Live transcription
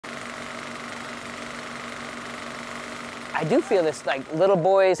I do feel this like little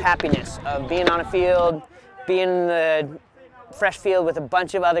boy's happiness of being on a field, being in the fresh field with a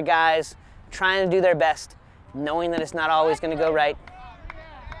bunch of other guys, trying to do their best, knowing that it's not always going to go right.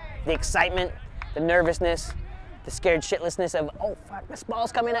 The excitement, the nervousness, the scared shitlessness of, oh fuck, this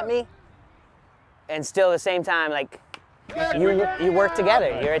ball's coming at me. And still at the same time, like, you work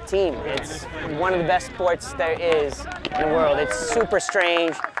together, you're a team. It's one of the best sports there is in the world. It's super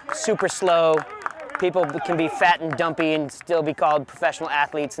strange, super slow. People can be fat and dumpy and still be called professional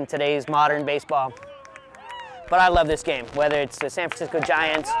athletes in today's modern baseball. But I love this game, whether it's the San Francisco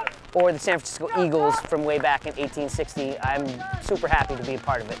Giants or the San Francisco Eagles from way back in 1860. I'm super happy to be a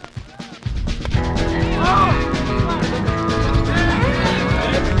part of it.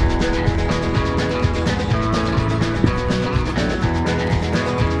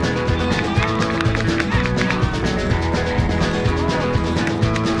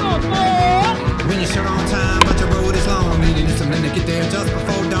 When you shut on time, but the road is long, you need something to get there just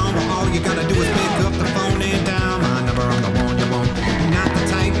before dawn. Well, all you gotta do is pick up the phone and dial my number. I'm the one you want. I'm not the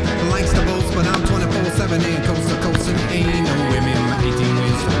type that likes to boast, but I'm 24/7 and coast to coast, and ain't no women in my 18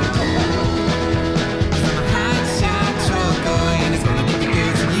 wheels. I'm a hot shot trucker, and it's gonna get the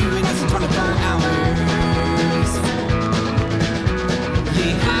goods to you in just 24 hours.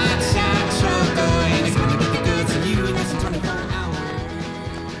 Yeah, hot shot trucker, and it's gonna get the goods to you in just 24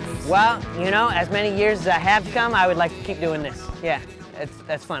 hours. Well, you know, as many years as I have come, I would like to keep doing this. Yeah,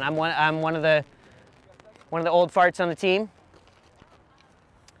 that's fun. I'm one of the old farts on the team,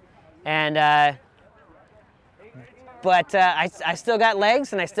 and but I still got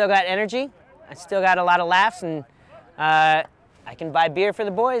legs and I still got energy. I still got a lot of laughs, and I can buy beer for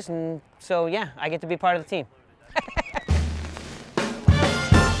the boys, and so yeah, I get to be part of the team.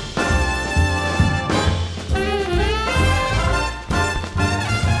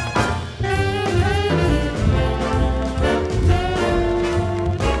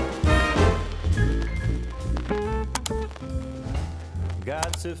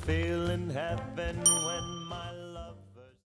 Got to feeling heaven when my